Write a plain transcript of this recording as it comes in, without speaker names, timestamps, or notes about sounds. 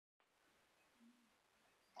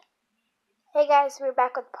Hey guys, we're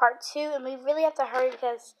back with part 2, and we really have to hurry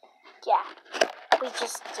because, yeah, we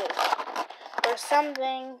just do. There's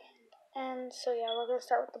something, and so yeah, we're gonna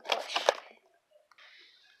start with the blush.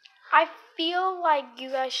 I feel like you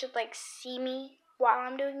guys should see me while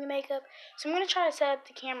I'm doing the makeup, so I'm gonna try to set up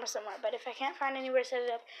the camera somewhere. But if I can't find anywhere to set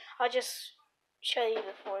it up, I'll just show you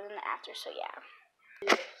the before and the after. So yeah.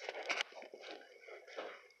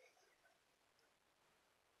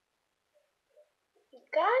 You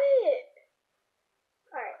got it.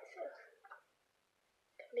 All right, so I'm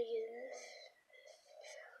gonna be using this.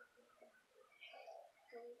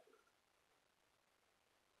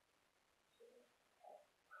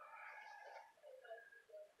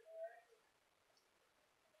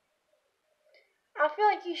 I feel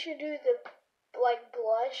like you should do the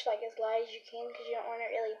blush as light as you can because you don't want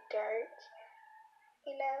it really dark,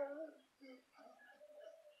 you know.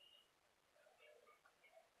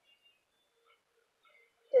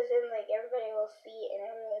 Because then everybody will see it and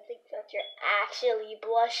everyone will think that you're actually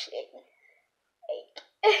blushing. I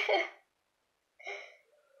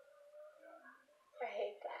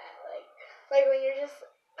hate that. Like when you're just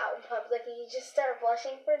out in public and you just start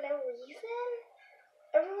blushing for no reason.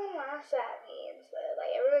 Everyone laughs at me and stuff.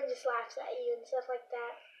 Everyone just laughs at you and stuff like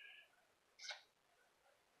that.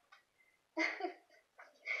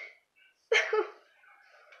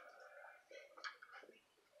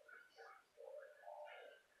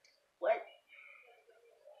 What?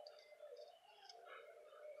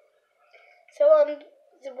 So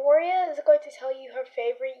Zaboria is going to tell you her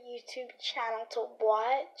favorite YouTube channel to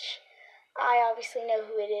watch. I obviously know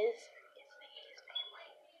who it is.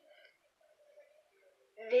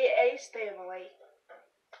 It's the Ace Family.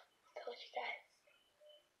 Told you guys.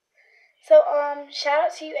 So shout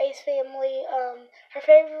out to you, Ace Family. Her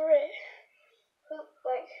favorite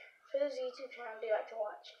whose YouTube channel do you like to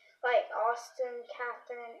watch? Austin,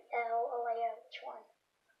 Catherine, Elle, Alea, which one?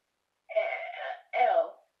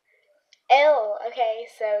 Elle. Elle. Okay,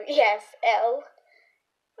 so yes, Elle.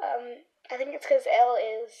 I think it's because Elle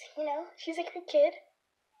is, she's a good kid.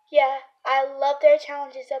 Yeah, I love their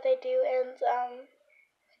challenges that they do, and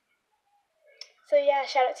so yeah,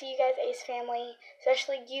 shout out to you guys, Ace Family,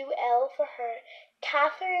 especially you, Elle, for her.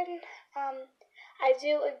 Catherine, I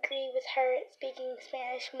do agree with her speaking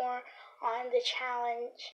Spanish more on the challenge.